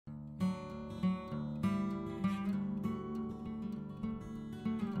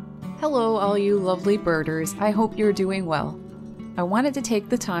Hello all you lovely birders, I hope you're doing well. I wanted to take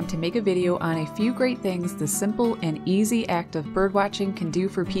the time to make a video on a few great things the simple and easy act of birdwatching can do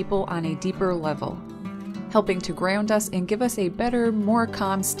for people on a deeper level, helping to ground us and give us a better, more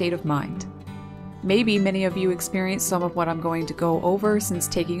calm state of mind. Maybe many of you experienced some of what I'm going to go over since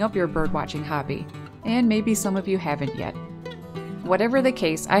taking up your birdwatching hobby, and maybe some of you haven't yet. Whatever the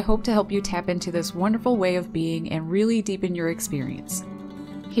case, I hope to help you tap into this wonderful way of being and really deepen your experience.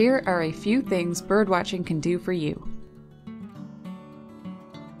 Here are a few things birdwatching can do for you.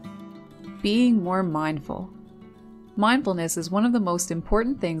 Being more mindful. Mindfulness is one of the most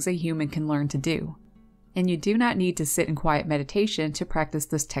important things a human can learn to do, and you do not need to sit in quiet meditation to practice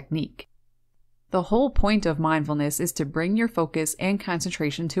this technique. The whole point of mindfulness is to bring your focus and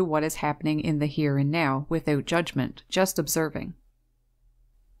concentration to what is happening in the here and now without judgment, just observing.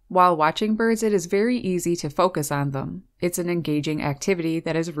 While watching birds, it is very easy to focus on them. It's an engaging activity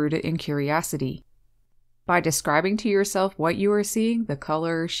that is rooted in curiosity. By describing to yourself what you are seeing, the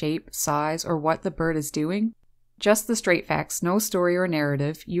color, shape, size, or what the bird is doing, just the straight facts, no story or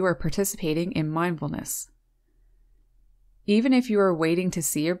narrative, you are participating in mindfulness. Even if you are waiting to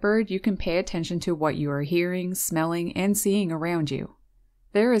see a bird, you can pay attention to what you are hearing, smelling, and seeing around you.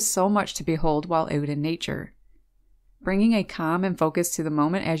 There is so much to behold while out in nature. Bringing a calm and focus to the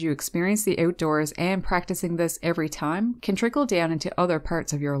moment as you experience the outdoors and practicing this every time can trickle down into other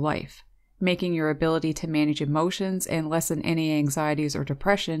parts of your life, making your ability to manage emotions and lessen any anxieties or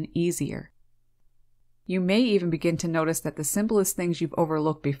depression easier. You may even begin to notice that the simplest things you've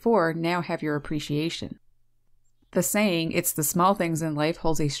overlooked before now have your appreciation. The saying, "It's the small things in life,"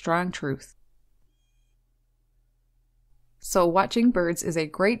 holds a strong truth. So watching birds is a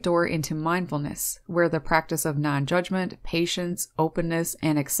great door into mindfulness, where the practice of non-judgment, patience, openness,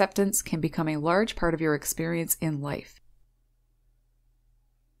 and acceptance can become a large part of your experience in life.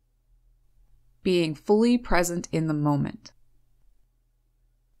 Being fully present in the moment.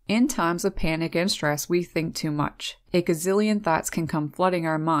 In times of panic and stress, we think too much. A gazillion thoughts can come flooding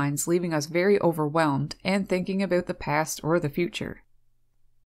our minds, leaving us very overwhelmed and thinking about the past or the future.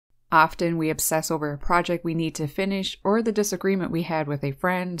 Often we obsess over a project we need to finish or the disagreement we had with a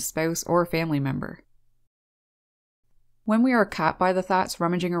friend, spouse, or family member. When we are caught by the thoughts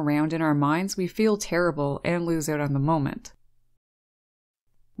rummaging around in our minds, we feel terrible and lose out on the moment.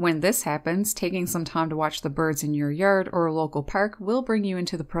 When this happens, taking some time to watch the birds in your yard or local park will bring you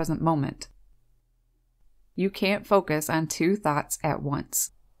into the present moment. You can't focus on two thoughts at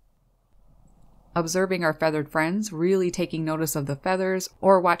once. Observing our feathered friends, really taking notice of the feathers,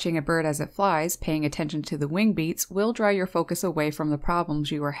 or watching a bird as it flies, paying attention to the wing beats, will draw your focus away from the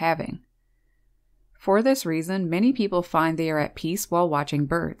problems you are having. For this reason, many people find they are at peace while watching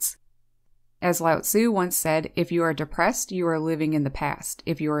birds. As Lao Tzu once said, if you are depressed, you are living in the past.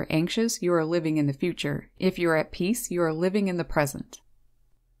 If you are anxious, you are living in the future. If you are at peace, you are living in the present.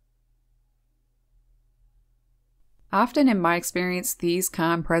 Often in my experience, these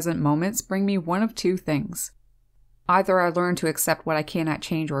calm, present moments bring me one of two things. Either I learn to accept what I cannot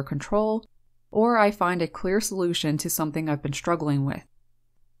change or control, or I find a clear solution to something I've been struggling with.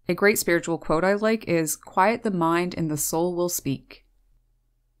 A great spiritual quote I like is, "Quiet the mind and the soul will speak."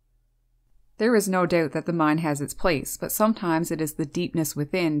 There is no doubt that the mind has its place, but sometimes it is the deepness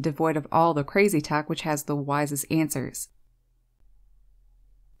within, devoid of all the crazy talk, which has the wisest answers.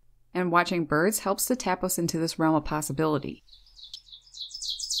 And watching birds helps to tap us into this realm of possibility.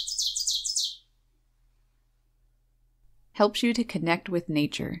 Helps you to connect with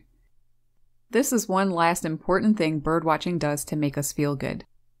nature. This is one last important thing birdwatching does to make us feel good.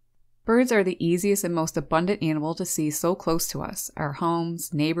 Birds are the easiest and most abundant animal to see so close to us, our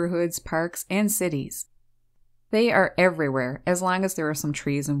homes, neighborhoods, parks, and cities. They are everywhere as long as there are some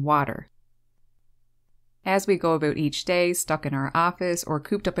trees and water. As we go about each day, stuck in our office or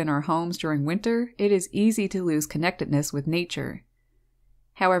cooped up in our homes during winter, it is easy to lose connectedness with nature.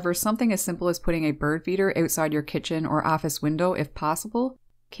 However, something as simple as putting a bird feeder outside your kitchen or office window, if possible,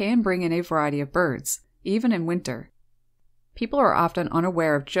 can bring in a variety of birds, even in winter. People are often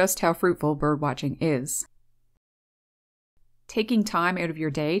unaware of just how fruitful birdwatching is. Taking time out of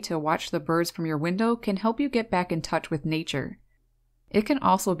your day to watch the birds from your window can help you get back in touch with nature. It can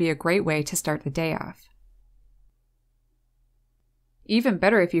also be a great way to start the day off. Even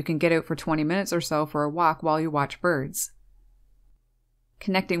better if you can get out for 20 minutes or so for a walk while you watch birds.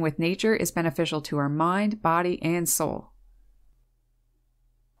 Connecting with nature is beneficial to our mind, body, and soul.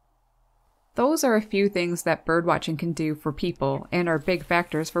 Those are a few things that birdwatching can do for people and are big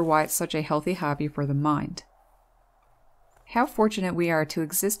factors for why it's such a healthy hobby for the mind. How fortunate we are to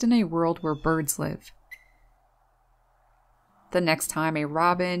exist in a world where birds live. The next time a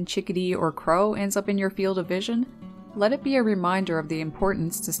robin, chickadee, or crow ends up in your field of vision, let it be a reminder of the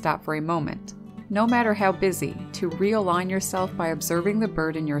importance to stop for a moment, no matter how busy, to realign yourself by observing the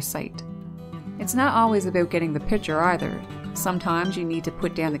bird in your sight. It's not always about getting the picture either. Sometimes you need to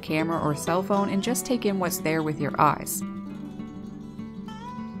put down the camera or cell phone and just take in what's there with your eyes.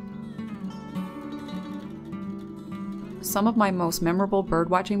 Some of my most memorable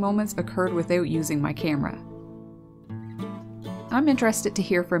birdwatching moments occurred without using my camera. I'm interested to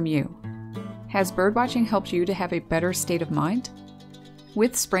hear from you. Has birdwatching helped you to have a better state of mind?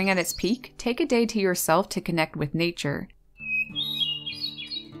 With spring at its peak, take a day to yourself to connect with nature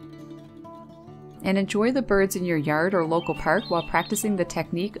and enjoy the birds in your yard or local park while practicing the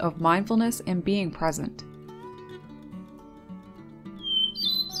technique of mindfulness and being present.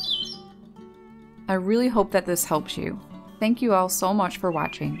 I really hope that this helps you. Thank you all so much for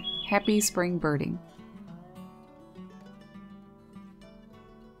watching. Happy spring birding!